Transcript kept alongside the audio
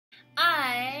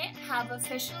have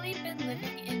officially been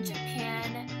living in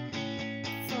Japan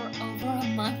for over a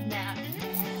month now.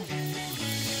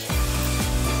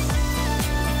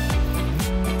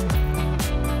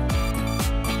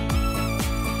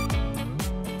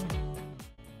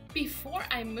 Before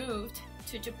I moved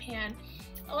to Japan,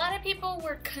 a lot of people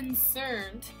were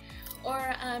concerned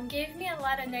or gave me a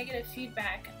lot of negative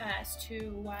feedback as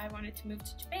to why I wanted to move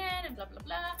to Japan and blah blah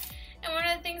blah. And one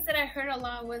of the things that I heard a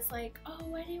lot was like, oh,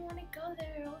 why do you want to go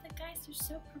there? All the guys are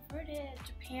so perverted.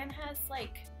 Japan has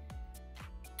like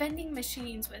vending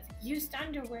machines with used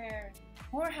underwear,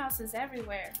 whorehouses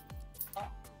everywhere. Oh,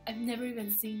 I've never even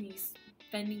seen these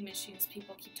vending machines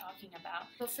people keep talking about.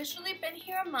 I've officially been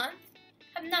here a month.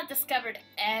 I've not discovered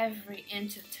every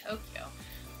inch of Tokyo,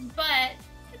 but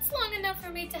it's long enough for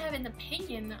me to have an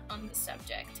opinion on the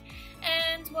subject.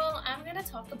 And well, I'm gonna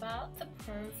talk about the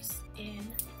pervs in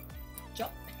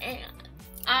Japan.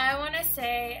 I want to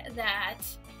say that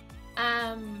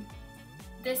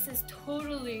this is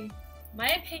totally my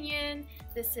opinion.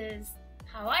 This is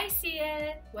how I see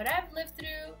it, what I've lived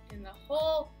through in the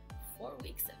whole 4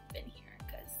 weeks I've been here,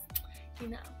 because, you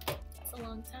know, it's a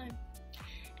long time.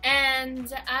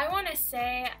 And I want to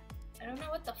say, I don't know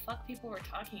what the fuck people were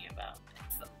talking about.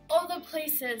 So, all the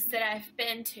places that I've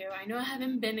been to, I know I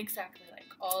haven't been exactly like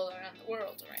all around the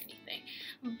world or anything,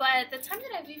 but the time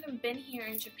that I've even been here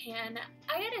in Japan,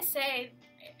 I gotta say,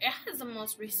 it has the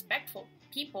most respectful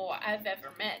people I've ever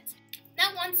met.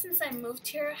 Not once since I moved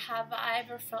here have I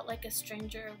ever felt like a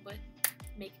stranger would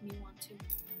make me want to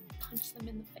punch them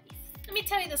in the face. Let me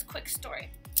tell you this quick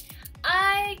story.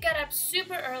 I got up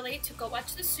super early to go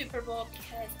watch the Super Bowl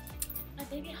because my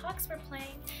baby Hawks were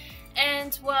playing,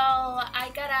 and well,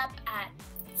 I got up at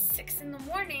 6 in the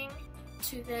morning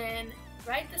to then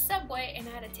ride the subway, and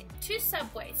I had to take 2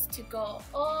 subways to go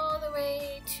all the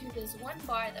way to this one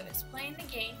bar that was playing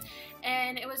the game,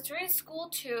 and it was during school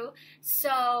too,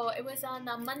 so it was on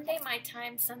a Monday my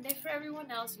time, Sunday for everyone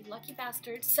else, you lucky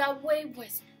bastards. Subway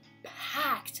was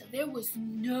packed. There was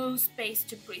no space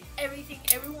to breathe.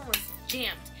 Everyone was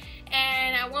jammed.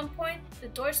 And at one point, the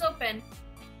doors opened.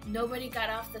 Nobody got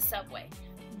off the subway.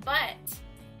 But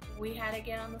we had to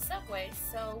get on the subway,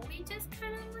 so we just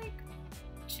kind of like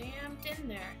jammed in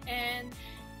there. And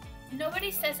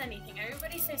nobody says anything.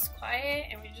 Everybody stays quiet,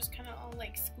 and we just kind of all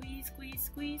like squeeze, squeeze,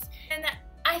 squeeze. And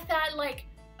I thought like,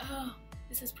 oh,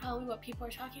 this is probably what people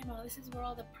are talking about. This is where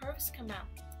all the pervs come out.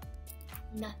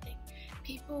 Nothing.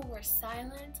 People were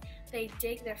silent. They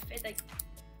dig their fit. Like,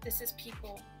 this is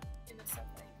people in the subway.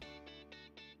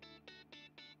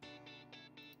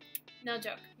 No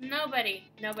joke. Nobody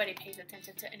pays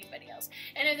attention to anybody else.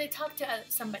 And if they talk to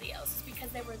somebody else, it's because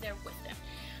they were there with them.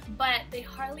 But they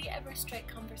hardly ever strike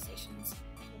conversations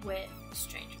with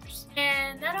strangers.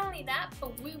 And not only that,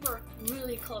 but we were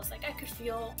really close. Like, I could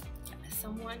feel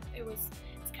someone. It's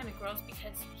kind of gross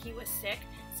because he was sick,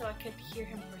 so I could hear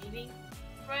him breathing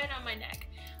right on my neck.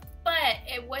 But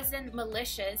it wasn't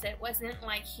malicious. It wasn't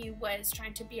like he was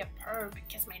trying to be a perv and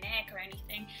kiss my neck or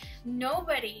anything.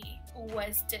 Nobody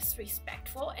was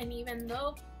disrespectful, and even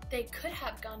though they could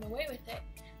have gone away with it,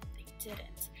 they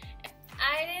didn't.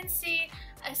 I didn't see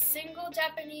a single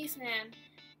Japanese man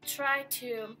try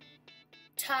to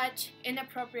touch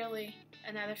inappropriately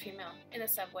another female in a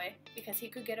subway because he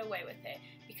could get away with it,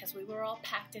 because we were all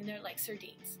packed in there like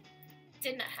sardines.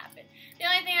 Did not happen. The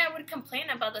only thing I would complain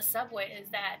about the subway is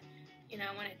that, you know,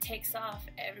 when it takes off,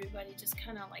 everybody just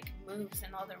kind of like moves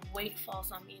and all their weight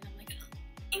falls on me, and I'm like,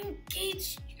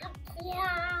 engage your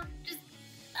core, just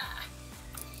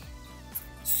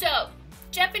So,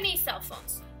 Japanese cell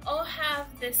phones all have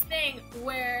this thing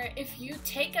where if you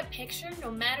take a picture, no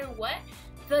matter what,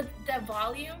 the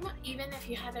volume, even if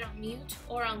you have it on mute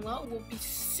or on low, will be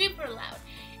super loud.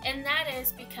 And that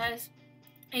is because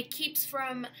it keeps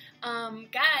from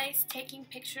guys taking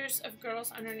pictures of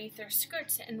girls underneath their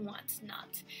skirts and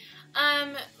whatnot.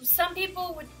 Some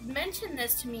people would mention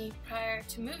this to me prior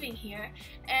to moving here,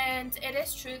 and it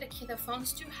is true that the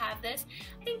phones do have this.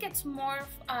 I think it's more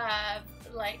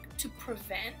like to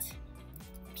prevent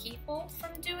people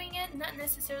from doing it, not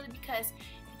necessarily because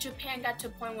Japan got to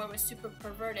a point where it was super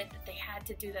perverted that they had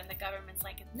to do that. The government's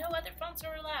like, no other phones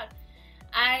are allowed.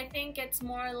 I think it's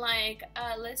more like,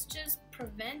 let's just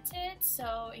prevent it,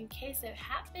 so in case it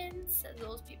happens,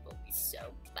 those people will be so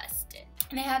busted.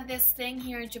 And they have this thing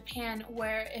here in Japan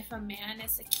where if a man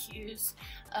is accused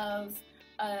of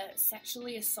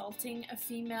sexually assaulting a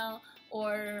female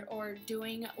or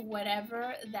doing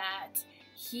whatever, that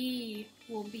he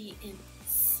will be in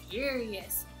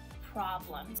serious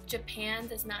problems. Japan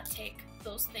does not take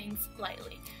those things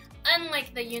lightly.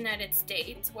 Unlike the United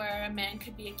States, where a man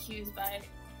could be accused by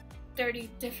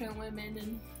 30 different women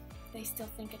and they still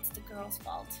think it's the girl's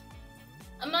fault.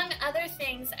 Among other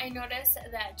things, I noticed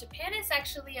that Japan is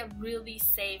actually a really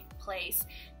safe place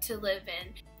to live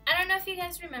in. I don't know if you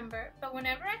guys remember, but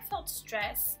whenever I felt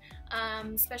stress,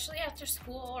 especially after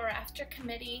school or after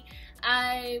committee,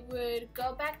 I would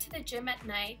go back to the gym at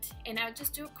night and I would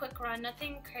just do a quick run,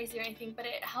 nothing crazy or anything, but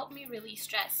it helped me release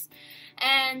stress.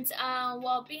 And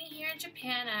while being here in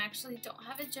Japan, I actually don't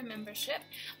have a gym membership,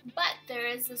 but there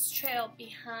is this trail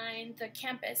behind the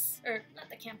campus, or not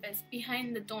the campus,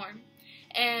 behind the dorm.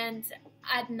 And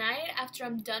at night, after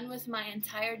I'm done with my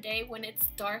entire day, when it's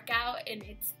dark out and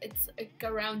it's like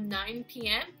around 9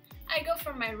 p.m., I go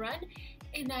for my run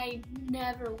and I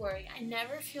never worry. I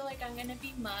never feel like I'm gonna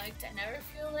be mugged. I never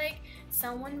feel like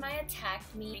someone might attack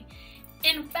me.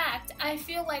 In fact, I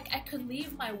feel like I could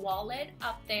leave my wallet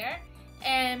up there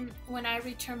and when I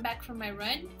return back from my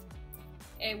run,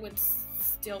 it would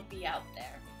still be out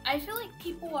there. I feel like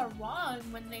people are wrong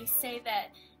when they say that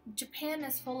Japan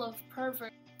is full of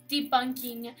perverts,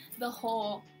 debunking the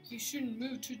whole "you shouldn't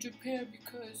move to Japan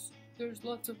because there's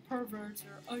lots of perverts,"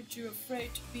 or "aren't you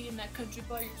afraid to be in that country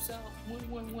by yourself?"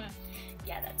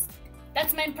 Yeah,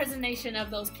 that's my impersonation of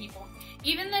those people.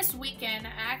 Even this weekend,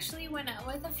 I actually went out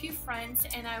with a few friends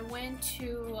and I went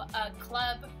to a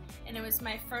club, and it was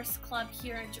my first club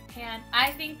here in Japan.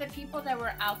 I think the people that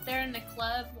were out there in the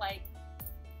club, like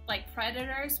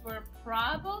predators, were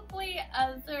probably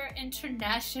other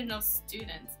international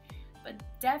students, but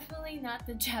definitely not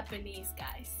the Japanese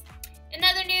guys. In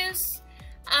other news,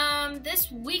 this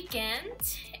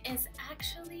weekend is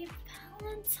actually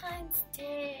Valentine's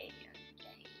Day.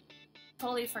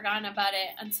 Totally forgotten about it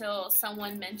until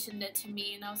someone mentioned it to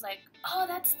me and I was like, oh,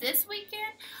 that's this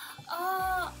weekend?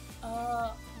 Oh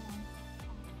well.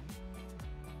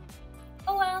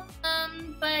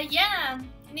 But yeah,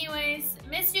 anyways,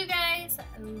 miss you guys,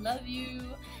 love you.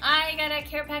 I got a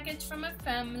care package from a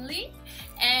family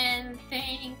and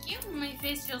thank you. My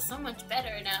face feels so much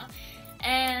better now.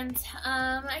 And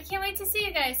I can't wait to see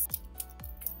you guys.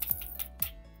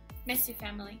 Miss you,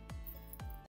 family.